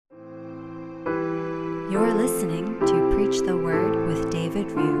You're listening to Preach the Word with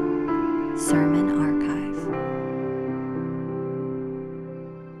David Ryu, Sermon Archive.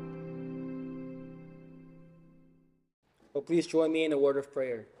 Well, please join me in a word of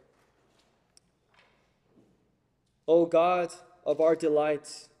prayer. O God of our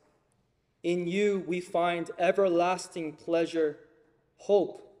delight, in you we find everlasting pleasure,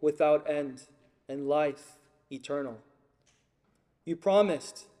 hope without end, and life eternal. You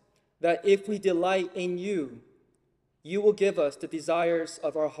promised that if we delight in you, you will give us the desires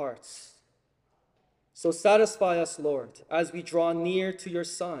of our hearts. So satisfy us, Lord, as we draw near to your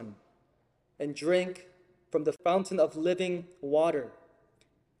Son and drink from the fountain of living water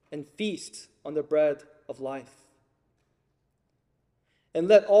and feast on the bread of life. And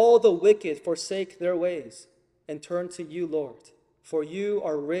let all the wicked forsake their ways and turn to you, Lord, for you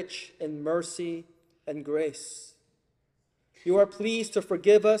are rich in mercy and grace. You are pleased to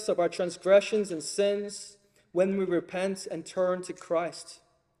forgive us of our transgressions and sins when we repent and turn to Christ.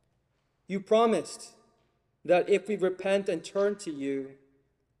 You promised that if we repent and turn to you,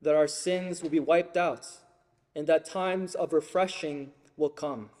 that our sins will be wiped out and that times of refreshing will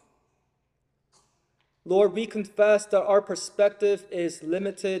come. Lord, we confess that our perspective is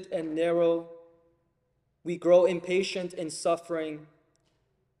limited and narrow. We grow impatient in suffering.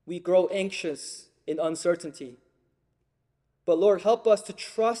 We grow anxious in uncertainty. But Lord, help us to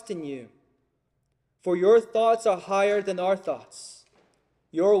trust in you, for your thoughts are higher than our thoughts.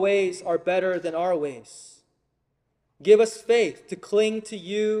 Your ways are better than our ways. Give us faith to cling to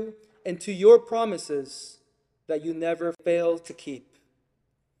you and to your promises that you never fail to keep.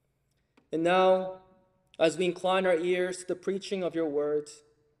 And now, as we incline our ears to the preaching of your word,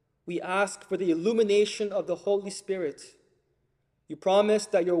 we ask for the illumination of the Holy Spirit. You promise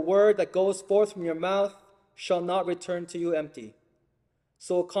that your word that goes forth from your mouth shall not return to you empty.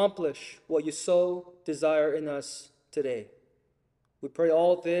 So accomplish what you so desire in us today. We pray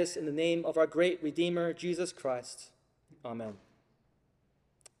all this in the name of our great Redeemer, Jesus Christ. Amen.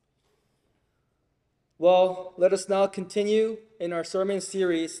 Well, let us now continue in our sermon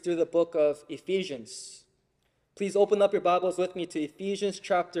series through the book of Ephesians. Please open up your Bibles with me to Ephesians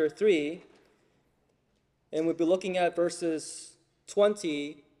chapter 3, and we'll be looking at verses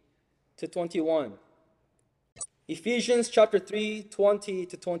 20 to 21. Ephesians chapter 3, 20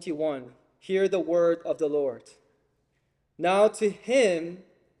 to 21. Hear the word of the Lord. Now to him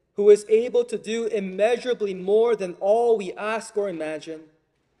who is able to do immeasurably more than all we ask or imagine,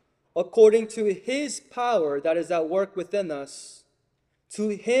 according to his power that is at work within us, to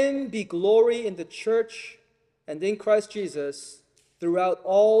him be glory in the church and in Christ Jesus throughout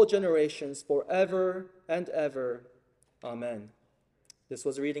all generations, forever and ever. Amen. This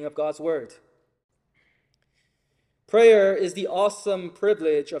was a reading of God's word. Prayer is the awesome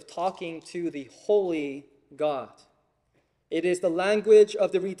privilege of talking to the holy God. It is the language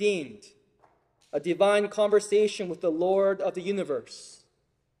of the redeemed, a divine conversation with the Lord of the universe.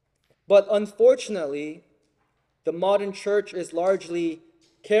 But unfortunately, the modern church is largely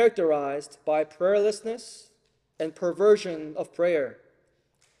characterized by prayerlessness and perversion of prayer.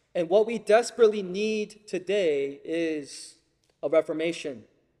 And what we desperately need today is a reformation.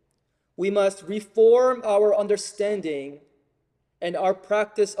 We must reform our understanding and our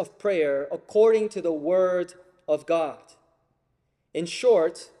practice of prayer according to the Word of God. In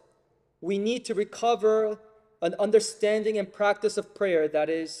short, we need to recover an understanding and practice of prayer that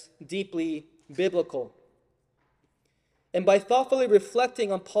is deeply biblical. And by thoughtfully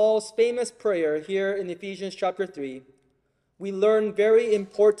reflecting on Paul's famous prayer here in Ephesians chapter 3, we learn very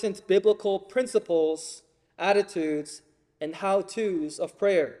important biblical principles, attitudes, and how-tos of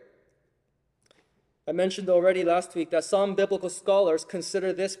prayer. I mentioned already last week that some biblical scholars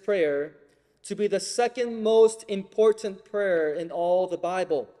consider this prayer to be the second most important prayer in all the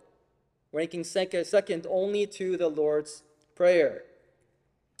Bible, ranking second only to the Lord's Prayer.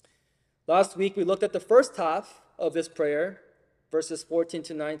 Last week we looked at the first half of this prayer, verses 14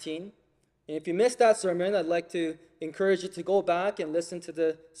 to 19. And if you missed that sermon, I'd like to encourage you to go back and listen to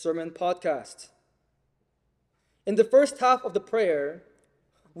the sermon podcast. In the first half of the prayer,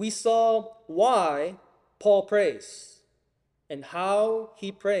 we saw why Paul prays and how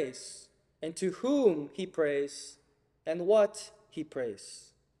he prays and to whom he prays and what he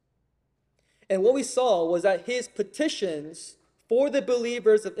prays. And what we saw was that his petitions for the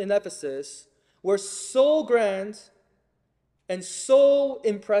believers in Ephesus were so grand and so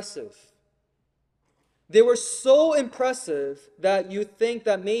impressive. They were so impressive that you think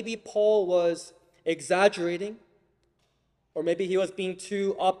that maybe Paul was exaggerating, or maybe he was being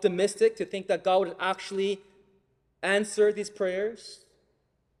too optimistic to think that God would actually answer these prayers.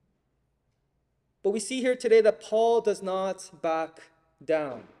 But we see here today that Paul does not back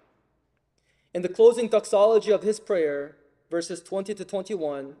down. In the closing doxology of his prayer, verses 20 to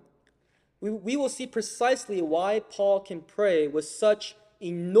 21, we will see precisely why Paul can pray with such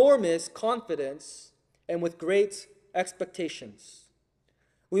enormous confidence and with great expectations.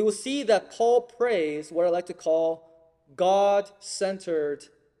 We will see that Paul prays what I like to call God-centered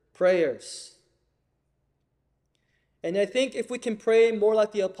prayers. And I think if we can pray more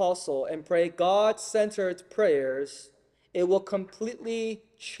like the apostle and pray God-centered prayers, it will completely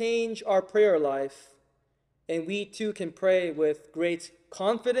change our prayer life, and we too can pray with great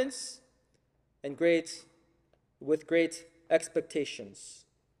confidence and with great expectations.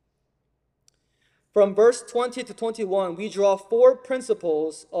 From verse 20 to 21, we draw 4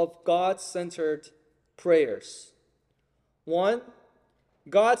 principles of God-centered prayers. 1,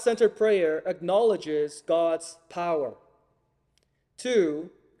 God-centered prayer acknowledges God's power. 2,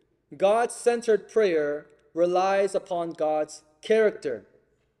 God-centered prayer relies upon God's character.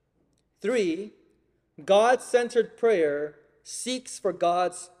 3, God-centered prayer seeks for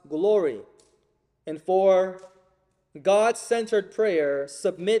God's glory. And 4, God-centered prayer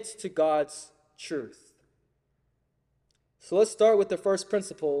submits to God's truth. So let's start with the first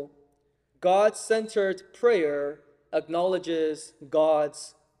principle. God-centered prayer acknowledges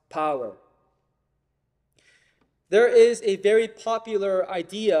God's power. There is a very popular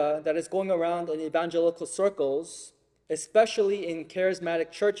idea that is going around in evangelical circles, especially in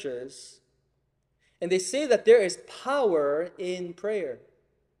charismatic churches, and they say that there is power in prayer.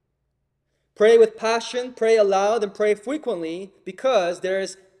 Pray with passion, pray aloud, and pray frequently because there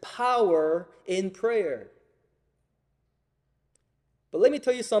is power in prayer. But let me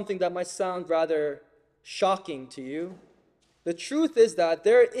tell you something that might sound rather shocking to you. The truth is that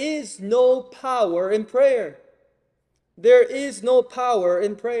there is no power in prayer. There is no power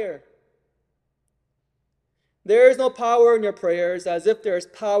in prayer. There is no power in your prayers, as if there is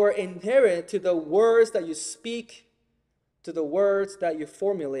power inherent to the words that you speak, to the words that you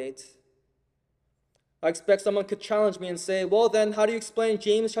formulate. I expect someone could challenge me and say, well then, how do you explain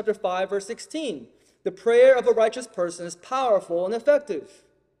James chapter 5, verse 16? The prayer of a righteous person is powerful and effective.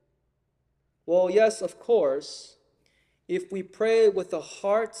 Well, yes, of course, if we pray with the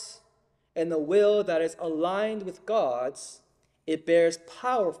heart and the will that is aligned with God's, it bears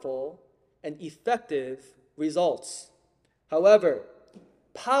powerful and effective results. However,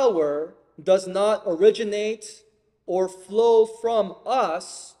 power does not originate or flow from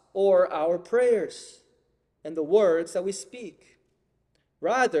us or our prayers and the words that we speak.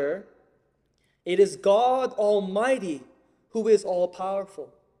 Rather, it is God Almighty who is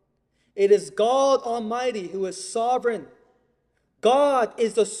all-powerful. It is God Almighty who is sovereign. God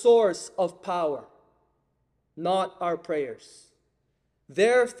is the source of power, not our prayers.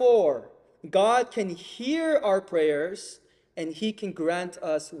 Therefore, God can hear our prayers and He can grant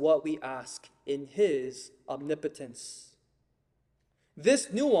us what we ask in His omnipotence.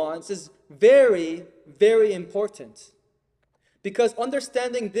 This nuance is very, very important, because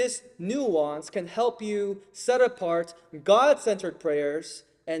understanding this nuance can help you set apart God-centered prayers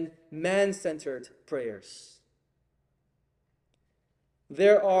and man-centered prayers.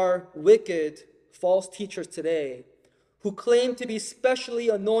 There are wicked false teachers today who claim to be specially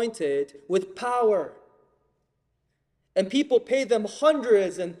anointed with power, and people pay them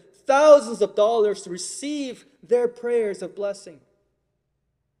hundreds and thousands of dollars to receive their prayers of blessing.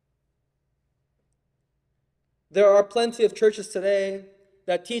 There are plenty of churches today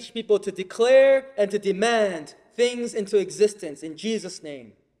that teach people to declare and to demand things into existence in Jesus'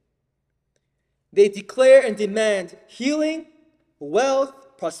 name. They declare and demand healing,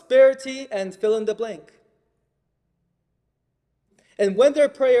 wealth, prosperity, and fill in the blank. And when their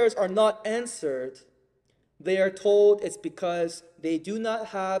prayers are not answered, they are told it's because they do not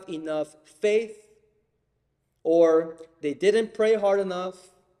have enough faith, or they didn't pray hard enough,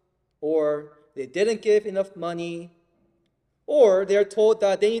 or they didn't give enough money, or they're told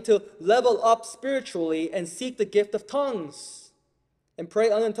that they need to level up spiritually and seek the gift of tongues and pray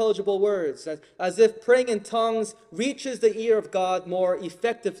unintelligible words, as if praying in tongues reaches the ear of God more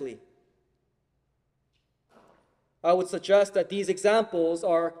effectively. I would suggest that these examples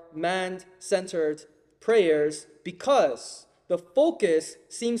are man-centered prayers because the focus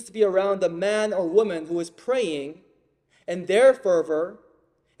seems to be around the man or woman who is praying and their fervor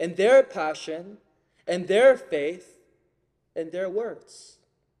and their passion and their faith and their words.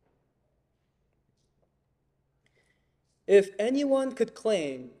 If anyone could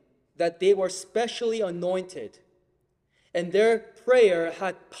claim that they were specially anointed and their prayer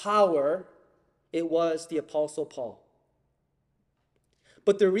had power, it was the Apostle Paul.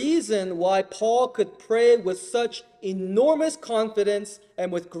 But the reason why Paul could pray with such enormous confidence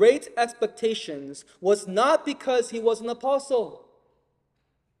and with great expectations was not because he was an apostle,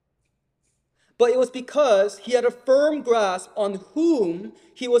 but it was because he had a firm grasp on whom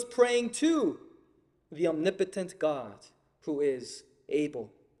he was praying to, the omnipotent God who is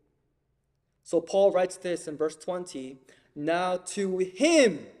able. So Paul writes this in verse 20, "Now to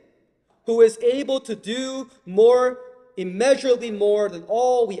him who is able to do more, immeasurably more than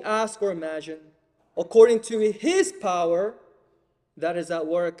all we ask or imagine, according to his power that is at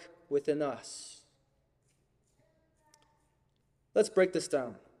work within us." Let's break this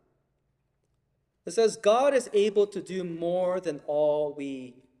down. It says, God is able to do more than all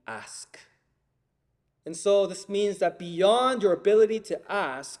we ask. And so this means that beyond your ability to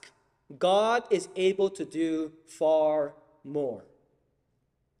ask, God is able to do far more.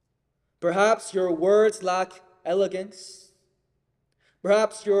 Perhaps your words lack elegance.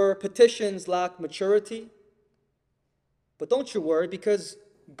 Perhaps your petitions lack maturity. But don't you worry, because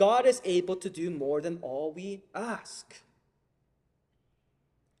God is able to do more than all we ask.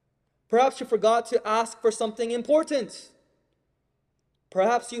 Perhaps you forgot to ask for something important.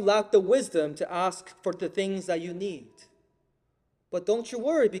 Perhaps you lack the wisdom to ask for the things that you need. But don't you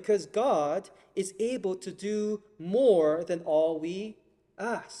worry, because God is able to do more than all we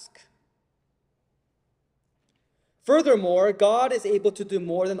ask. Furthermore, God is able to do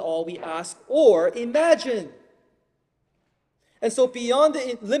more than all we ask or imagine. And so beyond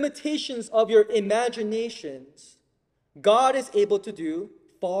the limitations of your imaginations, God is able to do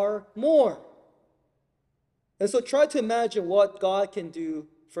far more. And so try to imagine what God can do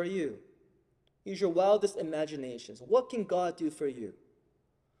for you. Use your wildest imaginations. What can God do for you?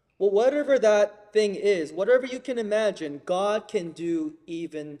 Well, whatever that thing is, whatever you can imagine, God can do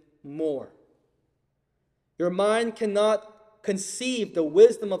even more. Your mind cannot conceive the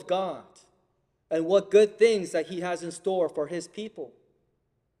wisdom of God and what good things that he has in store for his people.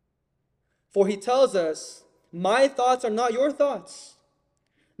 For he tells us, "My thoughts are not your thoughts.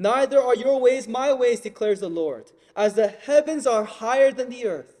 Neither are your ways my ways, declares the Lord. As the heavens are higher than the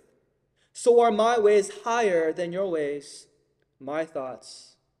earth, so are my ways higher than your ways, my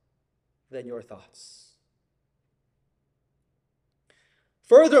thoughts than your thoughts."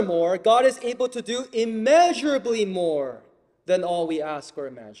 Furthermore, God is able to do immeasurably more than all we ask or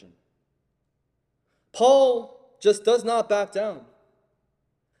imagine. Paul just does not back down.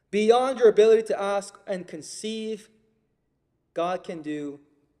 Beyond your ability to ask and conceive, God can do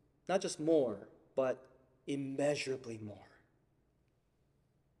not just more, but immeasurably more.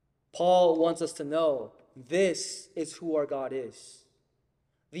 Paul wants us to know this is who our God is.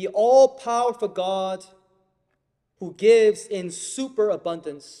 The all-powerful God who gives in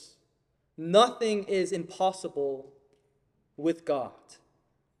superabundance. Nothing is impossible with God.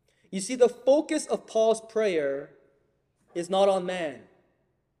 You see, the focus of Paul's prayer is not on man,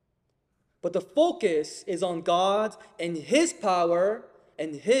 but the focus is on God and his power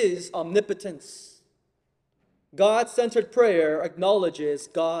and his omnipotence. God-centered prayer acknowledges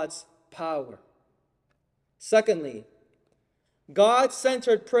God's power. Secondly,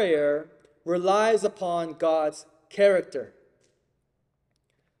 God-centered prayer relies upon God's character.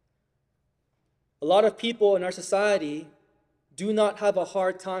 A lot of people in our society do not have a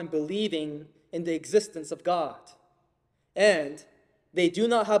hard time believing in the existence of God. And they do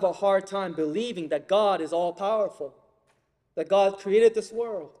not have a hard time believing that God is all-powerful, that God created this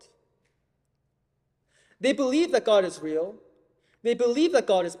world. They believe that God is real. They believe that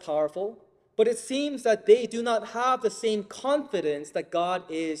God is powerful, but it seems that they do not have the same confidence that God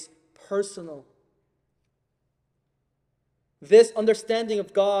is personal. This understanding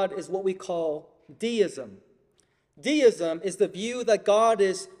of God is what we call deism. Deism is the view that God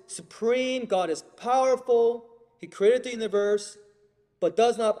is supreme, God is powerful, he created the universe, but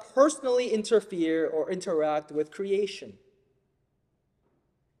does not personally interfere or interact with creation.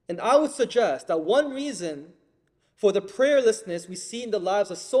 And I would suggest that one reason for the prayerlessness we see in the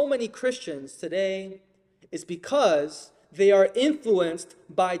lives of so many Christians today is because they are influenced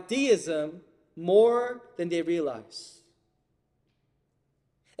by deism more than they realize.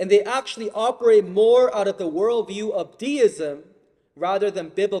 And they actually operate more out of the worldview of deism rather than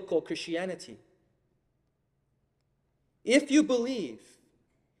biblical Christianity. If you believe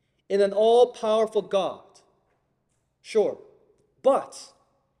in an all-powerful God, sure, but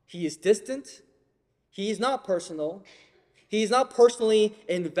he is distant, he is not personal, he is not personally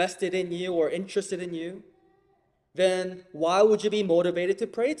invested in you or interested in you, then why would you be motivated to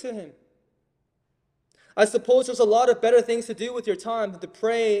pray to him? I suppose there's a lot of better things to do with your time than to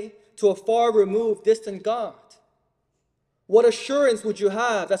pray to a far removed, distant God. What assurance would you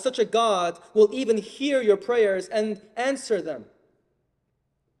have that such a God will even hear your prayers and answer them?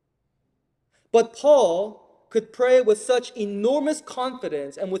 But Paul could pray with such enormous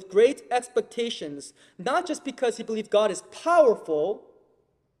confidence and with great expectations, not just because he believed God is powerful,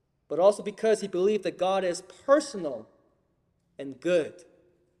 but also because he believed that God is personal and good.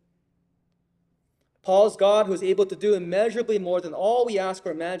 Paul's God, who is able to do immeasurably more than all we ask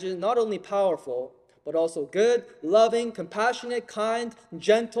or imagine, not only powerful, but also good, loving, compassionate, kind,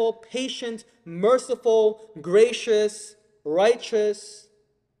 gentle, patient, merciful, gracious, righteous,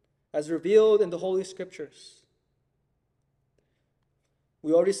 as revealed in the Holy Scriptures.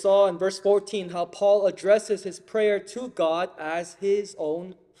 We already saw in verse 14 how Paul addresses his prayer to God as his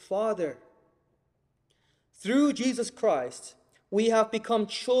own Father. Through Jesus Christ, we have become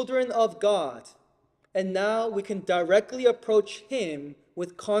children of God, and now we can directly approach him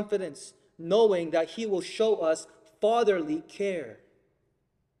with confidence, knowing that he will show us fatherly care.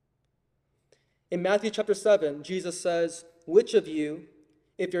 In Matthew chapter 7, Jesus says, "Which of you,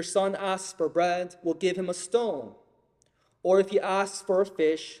 if your son asks for bread, will give him a stone? Or if he asks for a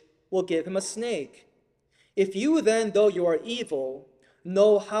fish, will give him a snake? If you then, though you are evil,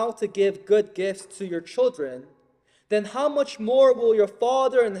 know how to give good gifts to your children, then how much more will your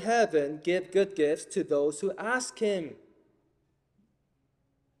Father in heaven give good gifts to those who ask him?"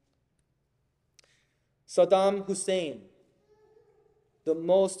 Saddam Hussein, the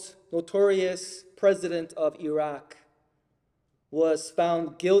most notorious president of Iraq, was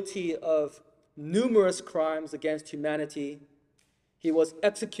found guilty of numerous crimes against humanity. He was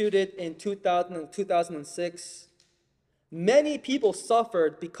executed in 2000 and 2006. Many people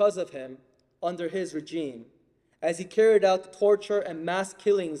suffered because of him under his regime, as he carried out the torture and mass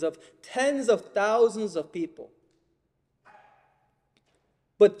killings of tens of thousands of people.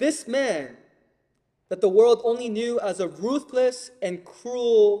 But this man, that the world only knew as a ruthless and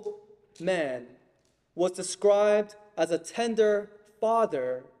cruel man, was described as a tender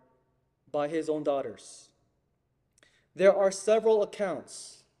father by his own daughters. There are several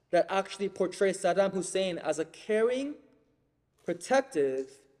accounts that actually portray Saddam Hussein as a caring,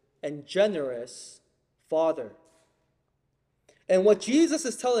 protective, and generous father. And what Jesus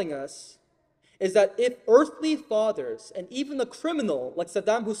is telling us is that if earthly fathers and even a criminal like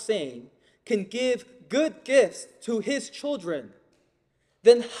Saddam Hussein can give good gifts to his children,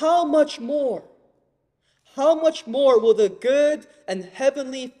 then how much more will the good and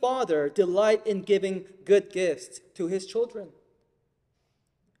heavenly Father delight in giving good gifts to his children?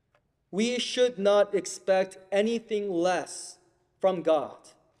 We should not expect anything less from God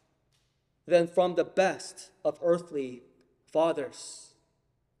than from the best of earthly fathers.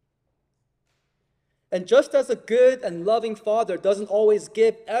 And just as a good and loving father doesn't always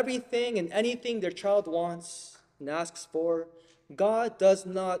give everything and anything their child wants and asks for, God does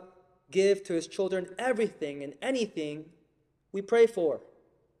not give to his children everything and anything we pray for.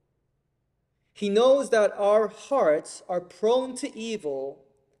 He knows that our hearts are prone to evil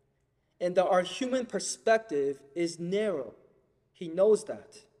and that our human perspective is narrow. He knows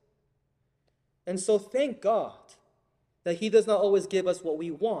that. And so thank God that he does not always give us what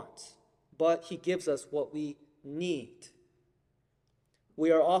we want, but he gives us what we need.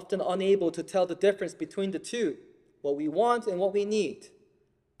 We are often unable to tell the difference between the two, what we want and what we need.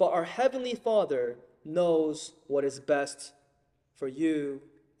 But our Heavenly Father knows what is best for you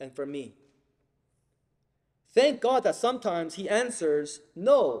and for me. Thank God that sometimes he answers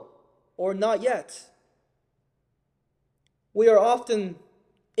no or not yet. We are often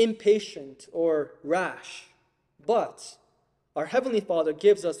impatient or rash, but our Heavenly Father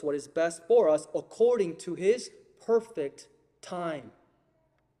gives us what is best for us according to his perfect time.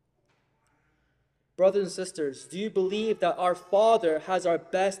 Brothers and sisters, do you believe that our Father has our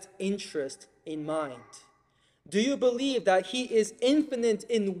best interest in mind? Do you believe that he is infinite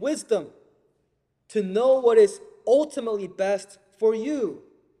in wisdom to know what is ultimately best for you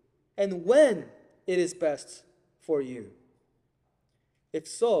and when it is best for you? If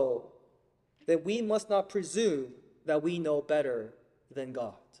so, then we must not presume that we know better than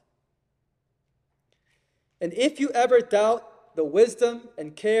God. And if you ever doubt the wisdom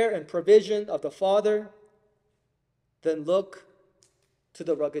and care and provision of the Father, then look to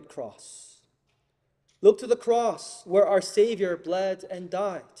the rugged cross. Look to the cross where our Savior bled and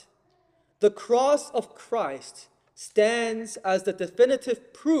died. The cross of Christ stands as the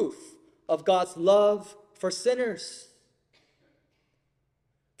definitive proof of God's love for sinners.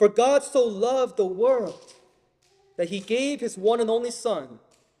 For God so loved the world that he gave his one and only Son,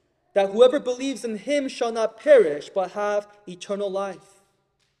 that whoever believes in him shall not perish but have eternal life.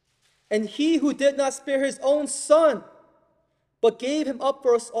 And he who did not spare his own Son, but gave him up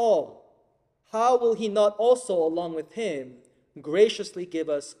for us all, how will he not also, along with him, graciously give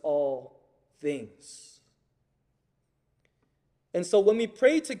us all things? And so when we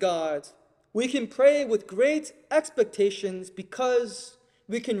pray to God, we can pray with great expectations because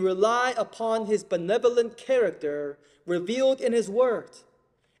we can rely upon his benevolent character revealed in his word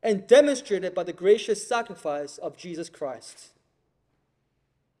and demonstrated by the gracious sacrifice of Jesus Christ.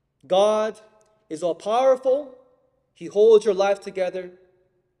 God is all-powerful. He holds your life together.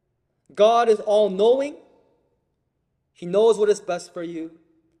 God is all-knowing. He knows what is best for you.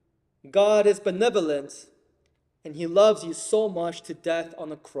 God is benevolent, and he loves you so much to death on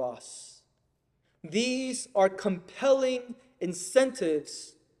the cross. These are compelling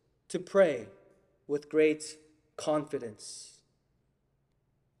incentives to pray with great confidence.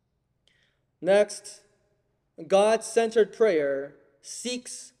 Next, God-centered prayer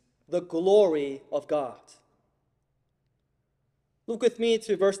seeks the glory of God. Look with me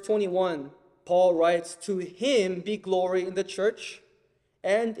to verse 21. Paul writes, "To him be glory in the church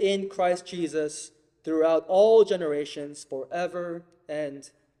and in Christ Jesus throughout all generations, forever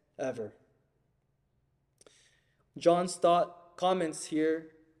and ever." John Stott comments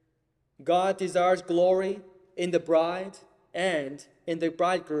here, God desires glory in the bride and in the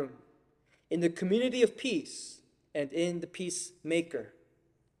bridegroom, in the community of peace and in the peacemaker.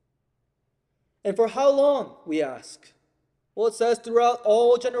 And for how long, we ask? Well, it says throughout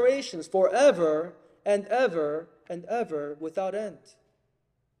all generations, forever and ever and ever without end.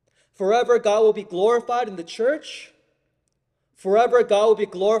 Forever, God will be glorified in the church. Forever, God will be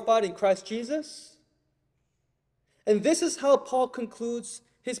glorified in Christ Jesus. And this is how Paul concludes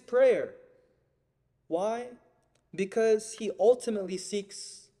his prayer. Why? Because he ultimately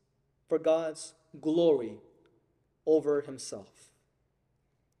seeks for God's glory over himself.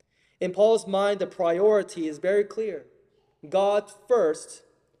 In Paul's mind, the priority is very clear. God first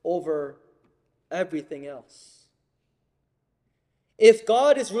over everything else. If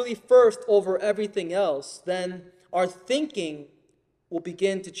God is really first over everything else, then our thinking will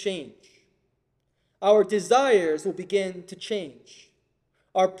begin to change. Our desires will begin to change.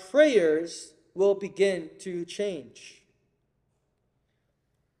 Our prayers will begin to change.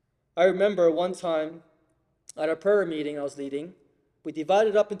 I remember one time at a prayer meeting I was leading, we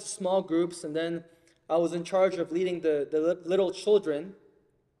divided up into small groups, and then I was in charge of leading the little children.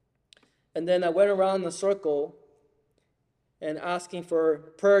 And then I went around in a circle and asking for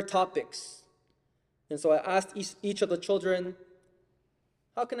prayer topics. And so I asked each of the children,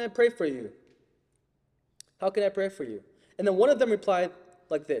 how can I pray for you? How can I pray for you? And then one of them replied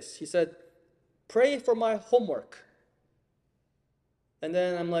like this. He said, pray for my homework. And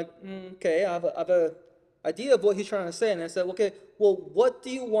then I'm like, okay, I have a idea of what he's trying to say. And I said, okay, well, what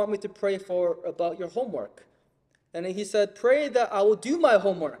do you want me to pray for about your homework? And then he said, pray that I will do my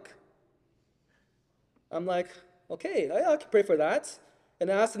homework. I'm like, okay, I can pray for that.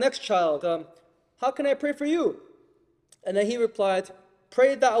 And I asked the next child, how can I pray for you? And then he replied,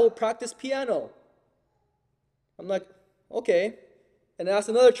 pray that I will practice piano. I'm like, okay. And I asked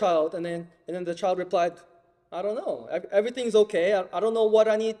another child, and then the child replied, I don't know. Everything's okay. I don't know what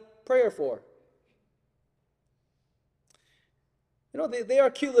I need prayer for. You know, they are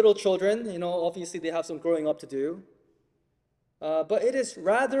cute little children. You know, obviously they have some growing up to do. But it is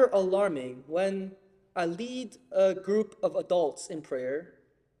rather alarming when I lead a group of adults in prayer,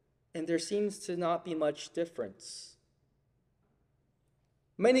 and there seems to not be much difference.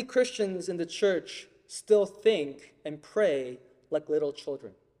 Many Christians in the church still think and pray like little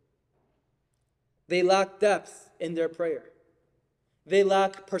children. They lack depth in their prayer. They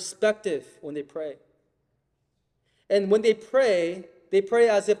lack perspective when they pray. And when they pray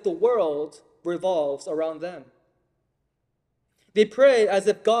as if the world revolves around them. They pray as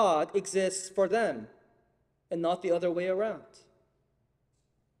if God exists for them and not the other way around.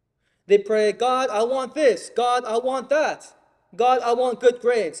 They pray, God, I want this. God, I want that. God, I want good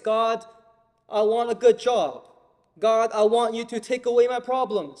grades. God, I want a good job. God, I want you to take away my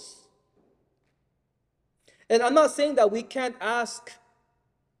problems. And I'm not saying that we can't ask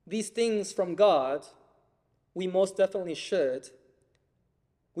these things from God. We most definitely should.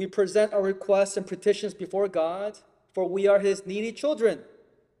 We present our requests and petitions before God, for we are his needy children.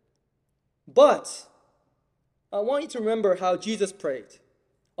 But I want you to remember how Jesus prayed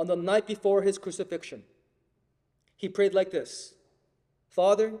on the night before his crucifixion. He prayed like this: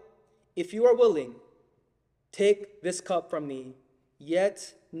 Father, if you are willing, take this cup from me,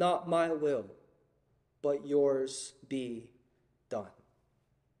 yet not my will, but yours be done.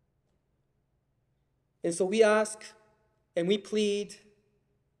 And so we ask and we plead,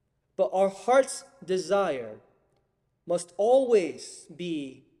 but our heart's desire must always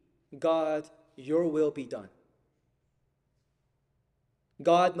be, God, your will be done.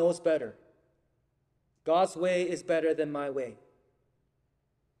 God knows better. God's way is better than my way.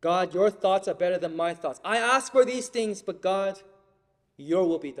 God, your thoughts are better than my thoughts. I ask for these things, but God, your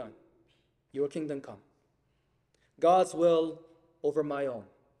will be done. Your kingdom come. God's will over my own.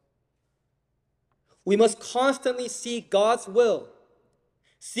 We must constantly seek God's will.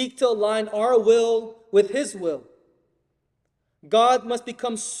 Seek to align our will with His will. God must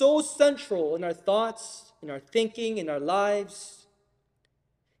become so central in our thoughts, in our thinking, in our lives.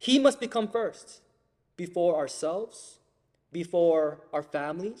 He must become first, before ourselves, before our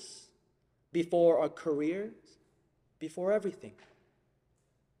families, before our careers, before everything.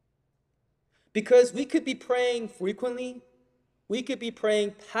 Because we could be praying frequently, we could be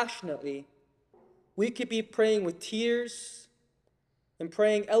praying passionately, we could be praying with tears and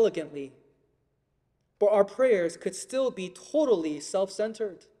praying elegantly, but our prayers could still be totally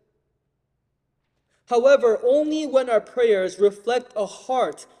self-centered. However, only when our prayers reflect a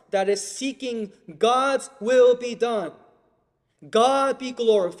heart that is seeking God's will be done, God be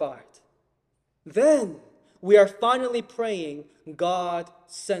glorified, then we are finally praying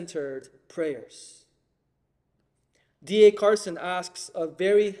God-centered prayers. D.A. Carson asks a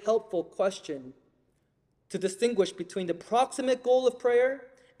very helpful question to distinguish between the proximate goal of prayer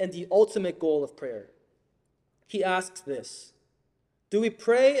and the ultimate goal of prayer. He asks this: do we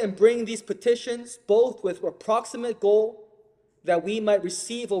pray and bring these petitions both with a proximate goal that we might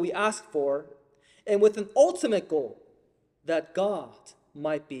receive what we ask for, and with an ultimate goal that God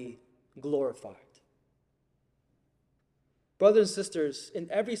might be glorified? Brothers and sisters, in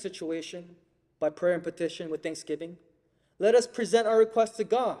every situation, by prayer and petition with thanksgiving, let us present our requests to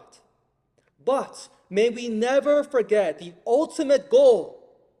God. But may we never forget the ultimate goal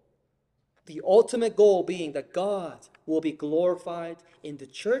being that God will be glorified in the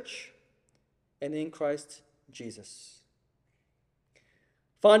church and in Christ Jesus.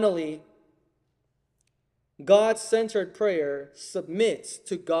 Finally, God-centered prayer submits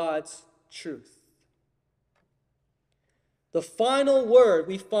to God's truth. The final word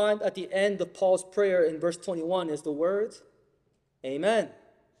we find at the end of Paul's prayer in verse 21 is the word Amen.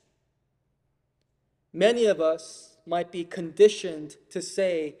 Many of us might be conditioned to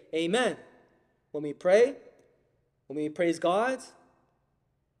say Amen when we pray, when we praise God,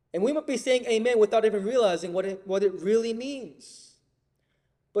 and we might be saying Amen without even realizing what it really means.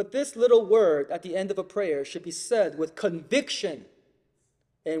 But this little word at the end of a prayer should be said with conviction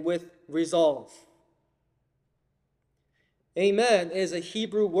and with resolve. Amen is a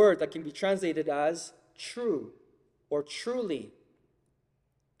Hebrew word that can be translated as true or truly.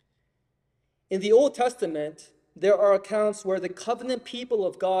 In the Old Testament, there are accounts where the covenant people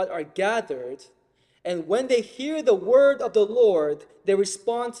of God are gathered, and when they hear the word of the Lord, they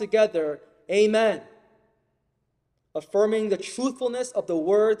respond together, Amen, affirming the truthfulness of the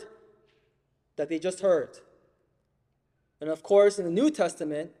word that they just heard. And of course, in the New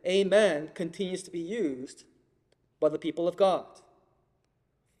Testament, Amen continues to be used by the people of God.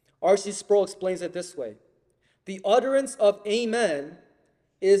 R.C. Sproul explains it this way: the utterance of Amen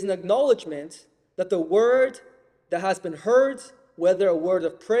is an acknowledgement that the word that has been heard, whether a word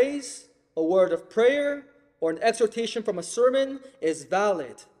of praise, a word of prayer, or an exhortation from a sermon, is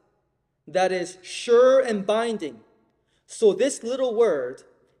valid, that is sure and binding. So this little word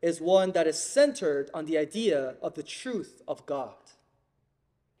is one that is centered on the idea of the truth of God.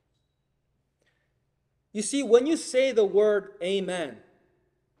 You see, when you say the word Amen,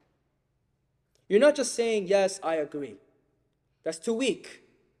 you're not just saying, yes, I agree. That's too weak.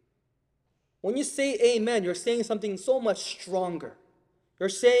 When you say Amen, you're saying something so much stronger. You're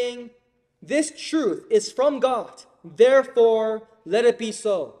saying, this truth is from God, therefore let it be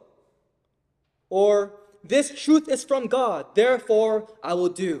so. Or, this truth is from God, therefore I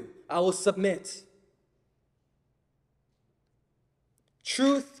will submit.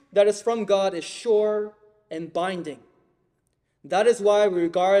 Truth that is from God is sure and binding. That is why we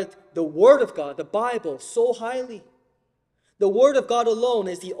regard the Word of God, the Bible, so highly. The Word of God alone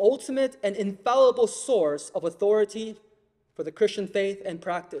is the ultimate and infallible source of authority for the Christian faith and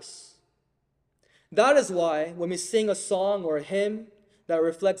practice. That is why when we sing a song or a hymn that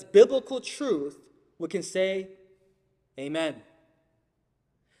reflects biblical truth, we can say, Amen.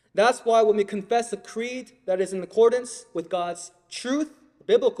 That's why when we confess a creed that is in accordance with God's truth,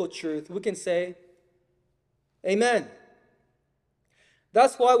 biblical truth, we can say, Amen.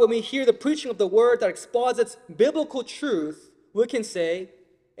 That's why when we hear the preaching of the word that exposits biblical truth, we can say,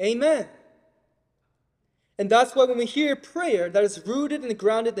 Amen. And that's why when we hear prayer that is rooted and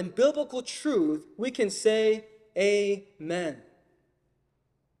grounded in biblical truth, we can say, Amen.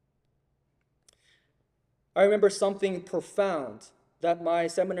 I remember something profound that my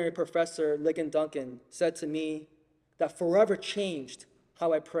seminary professor, Ligon Duncan, said to me that forever changed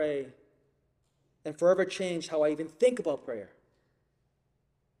how I pray and forever changed how I even think about prayer.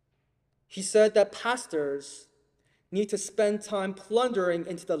 He said that pastors need to spend time plundering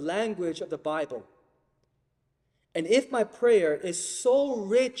into the language of the Bible. And if my prayer is so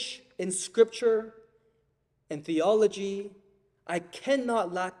rich in scripture and theology, I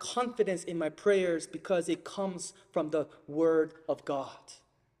cannot lack confidence in my prayers because it comes from the Word of God.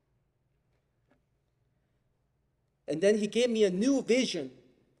 And then he gave me a new vision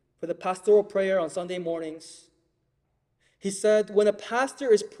for the pastoral prayer on Sunday mornings. He said, when a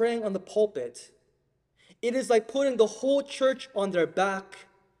pastor is praying on the pulpit, it is like putting the whole church on their back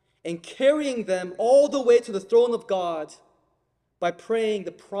and carrying them all the way to the throne of God by praying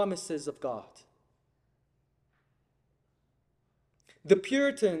the promises of God. The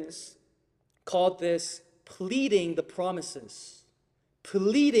Puritans called this pleading the promises.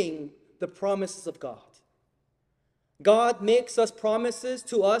 Pleading the promises of God. God makes us promises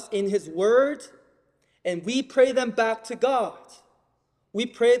to us in His Word, and we pray them back to God. We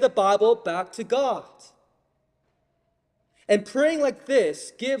pray the Bible back to God. And praying like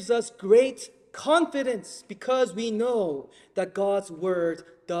this gives us great confidence because we know that God's Word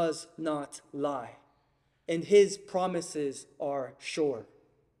does not lie, and His promises are sure.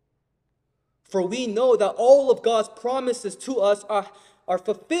 For we know that all of God's promises to us are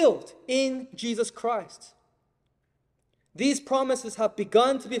fulfilled in Jesus Christ. These promises have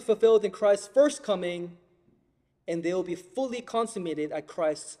begun to be fulfilled in Christ's first coming, and they will be fully consummated at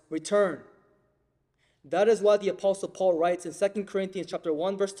Christ's return. That is why the Apostle Paul writes in 2 Corinthians chapter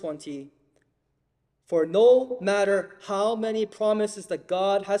 1, verse 20, for no matter how many promises that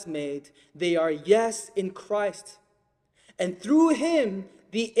God has made, they are yes in Christ. And through Him,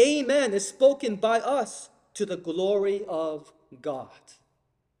 the Amen is spoken by us to the glory of God.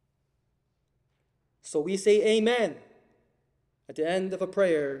 So we say Amen at the end of a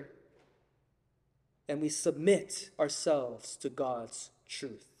prayer, and we submit ourselves to God's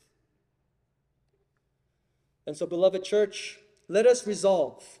truth. And so, beloved church, let us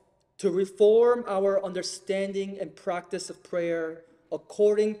resolve to reform our understanding and practice of prayer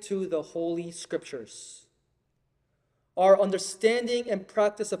according to the Holy Scriptures. Our understanding and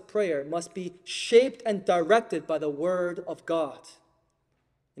practice of prayer must be shaped and directed by the Word of God.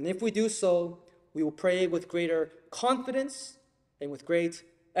 And if we do so, we will pray with greater confidence and with great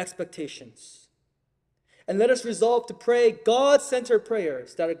expectations. And let us resolve to pray God-centered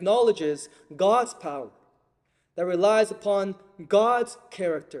prayers that acknowledges God's power, that relies upon God's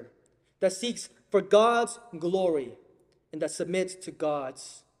character, that seeks for God's glory, and that submits to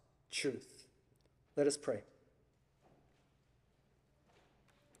God's truth. Let us pray.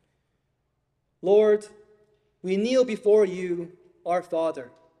 Lord, we kneel before you, our Father,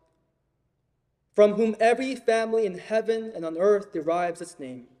 from whom every family in heaven and on earth derives its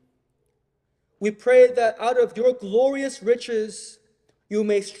name. We pray that out of your glorious riches, you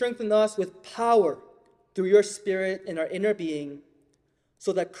may strengthen us with power through your Spirit in our inner being,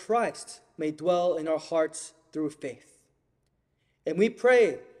 so that Christ may dwell in our hearts through faith. And we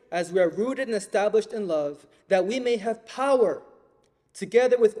pray, as we are rooted and established in love, that we may have power,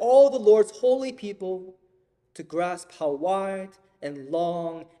 together with all the Lord's holy people, to grasp how wide and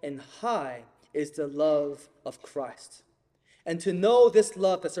long and high is the love of Christ, and to know this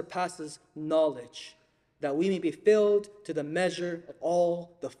love that surpasses knowledge, that we may be filled to the measure of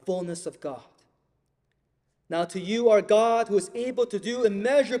all the fullness of God. Now to you, our God, who is able to do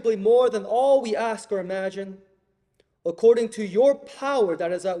immeasurably more than all we ask or imagine, according to your power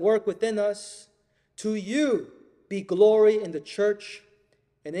that is at work within us, to you be glory in the church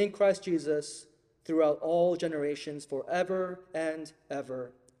and in Christ Jesus throughout all generations, forever and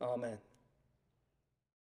ever. Amen.